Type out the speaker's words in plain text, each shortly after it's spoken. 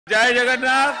जय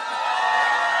जगन्नाथ।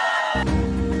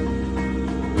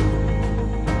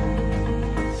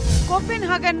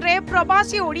 कोपेनहेगन रे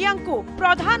प्रवासी ओडिया को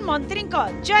प्रधानमंत्री का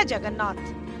जय जगन्नाथ।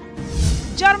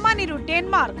 जर्मनी रु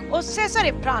डेनमार्क और शेष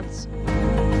रे फ्रांस।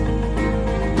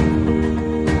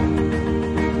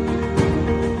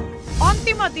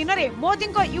 अंतिम दिन रे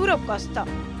मोदी को यूरोप गस्त।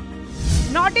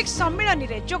 नॉर्डिक सम्मेलन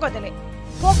रे जोगदेले।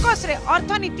 फोकस रे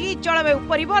अर्थनीति, जलवायु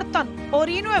परिवर्तन और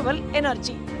रिन्यूएबल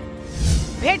एनर्जी।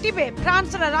 भेटिबे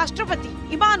फ्रांस राष्ट्रपति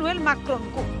इमानुएल मैक्रोन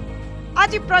को।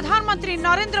 आज प्रधानमंत्री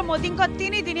नरेंद्र मोदी को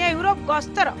 3 दिनिया यूरोप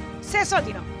गस्तर शेष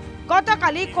दिन।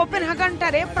 गतकाली कोपेनहेगन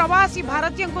ठारे प्रवासी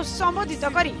भारतीयों को संबोधित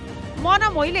करी मन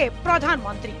मोहिले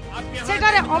प्रधानमंत्री।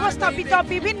 सेठारे अवस्थापित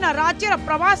विभिन्न राज्यर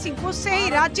प्रवासी को सही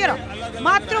राज्यर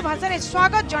मातृभाषा रे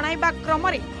स्वागत जणाइबा क्रम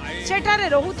रे सेठारे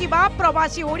रहुथिबा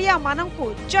प्रवासी ओडिया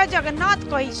माननकु जय जगन्नाथ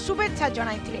कही शुभेच्छा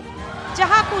जणाइथिले।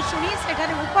 जहाकु सुनी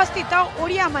सेठारे उपस्थित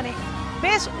ओडिया माने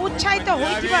बेस उत्साहित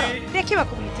होइथिबार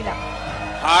देखिबाकु मिलिथिला।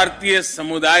 भारतीय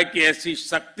समुदाय की ऐसी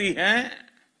शक्ति है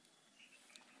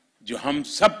जो हम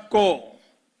सबको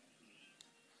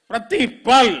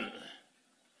प्रतिपल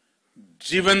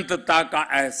जीवंतता का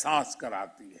एहसास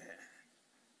कराती है।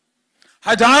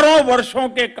 हजारों वर्षों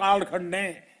के कालखंड ने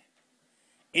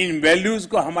इन वैल्यूज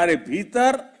को हमारे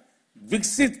भीतर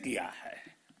विकसित किया है।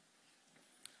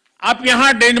 आप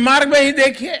यहां डेनमार्क में ही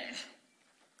देखिए,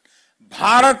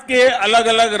 भारत के अलग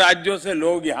अलग राज्यों से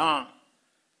लोग यहां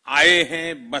आए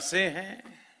हैं, बसे हैं।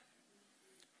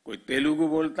 कोई तेलुगु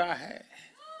बोलता है,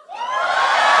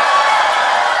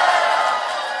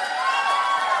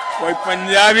 कोई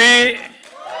पंजाबी,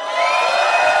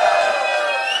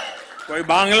 कोई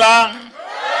बांग्ला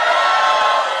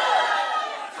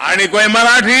आणि कोई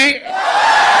मराठी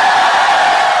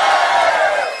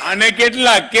आणि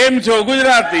केटला केम छो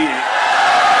गुजराती।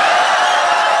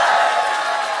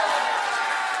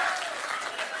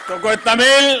 तो कोई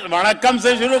तमिल वणक्कम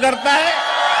से शुरू करता है,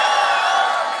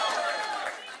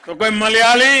 तो कोई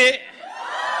मलयाली,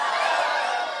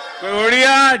 कोई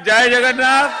उड़िया जय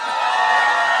जगन्नाथ,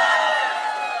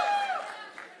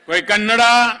 कोई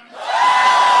कन्नड़ा,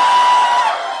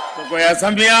 तो कोई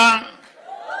असमिया।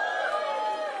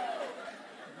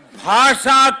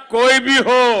 भाषा कोई भी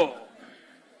हो,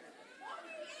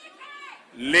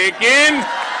 लेकिन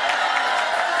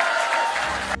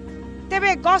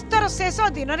तेबे गस्तर शेष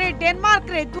दिन रे डेनमार्क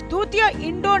रे द्वितीय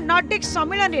इंडो नॉर्डिक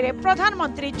सम्मेलन रे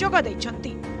प्रधानमंत्री जोग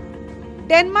दैछंती।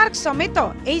 डेनमार्क समेत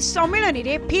एही सम्मेलन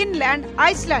रे फिनलैंड,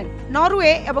 आइसलैंड,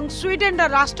 नॉर्वे एवं स्वीडेन रा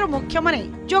राष्ट्र मुख्य माने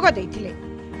जोग दैथिले।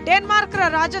 डेनमार्क रा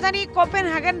राजधानी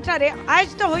कोपेनहेगन ठारे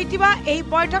आयोजित होइतिबा एही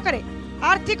बैठक रे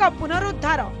आर्थिक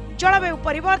पुनरुद्धार, जलवायु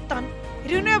परिवर्तन,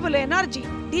 रिन्यूएबल एनर्जी,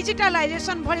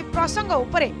 डिजिटलाइजेशन भली प्रसंग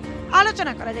उपरे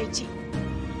आलोचना करा जायछि।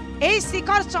 एही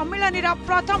शिखर सम्मेलन रा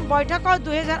प्रथम बैठक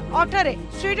 2018 रे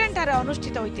स्वीडेन ठारे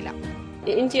अनुष्ठित होइतिला।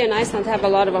 India and Iceland have a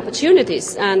lot of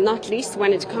opportunities, and not least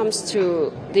when it comes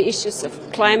to the issues of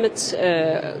climate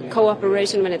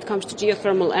cooperation, when it comes to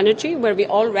geothermal energy, where we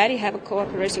already have a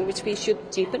cooperation which we should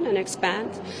deepen and expand.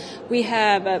 We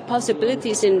have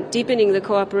possibilities in deepening the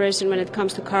cooperation when it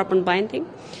comes to carbon binding.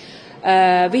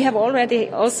 We have already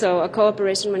also a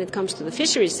cooperation when it comes to the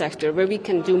fisheries sector, where we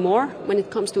can do more when it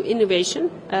comes to innovation.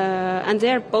 And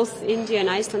there both India and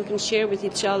Iceland can share with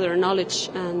each other knowledge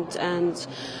and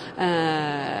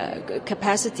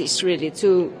capacities really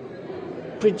to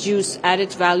produce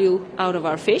added value out of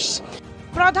our fish.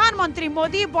 प्रधानमंत्री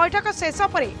मोदी बैठक शेष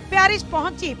पर Paris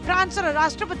पहुंची France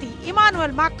राष्ट्रपति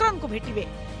Emmanuel Macron को भेटिबे।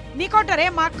 निकटरे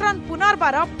Macron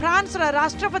पुनर्बार France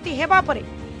राष्ट्रपति हेबा परे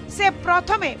से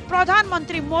प्रथमे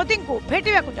प्रधानमंत्री मोदी को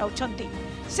भेटिबा को जाउछंती।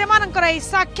 सेमानकर एही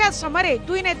साक्षात समय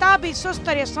दुई नेता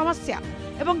विश्वस्तरीय समस्या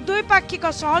एवं द्विपाक्षिक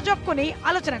सहयोग को नहीं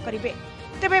आलोचना करिवे।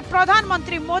 तेबे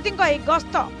प्रधानमंत्री मोदी को एही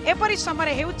गस्त एपरि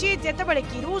समय हेउची जेतेबेले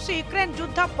कि रूस यूक्रेन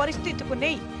युद्ध परिस्थिति को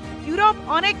नहीं यूरोप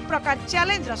अनेक प्रकार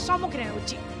चैलेंज रा सम्मुखीन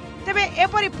होउची। तेबे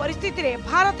एपरि परिस्थिति रे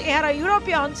भारत एहार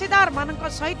यूरोपीय अंशीदार मानक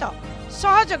सहित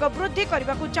सहयोग वृद्धि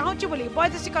करबा को चाहूची बोली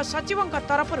वैदेशिक सचिवक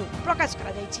तरफरु प्रकाश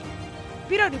करा जायछि।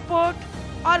 Bureau report,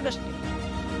 Argus news.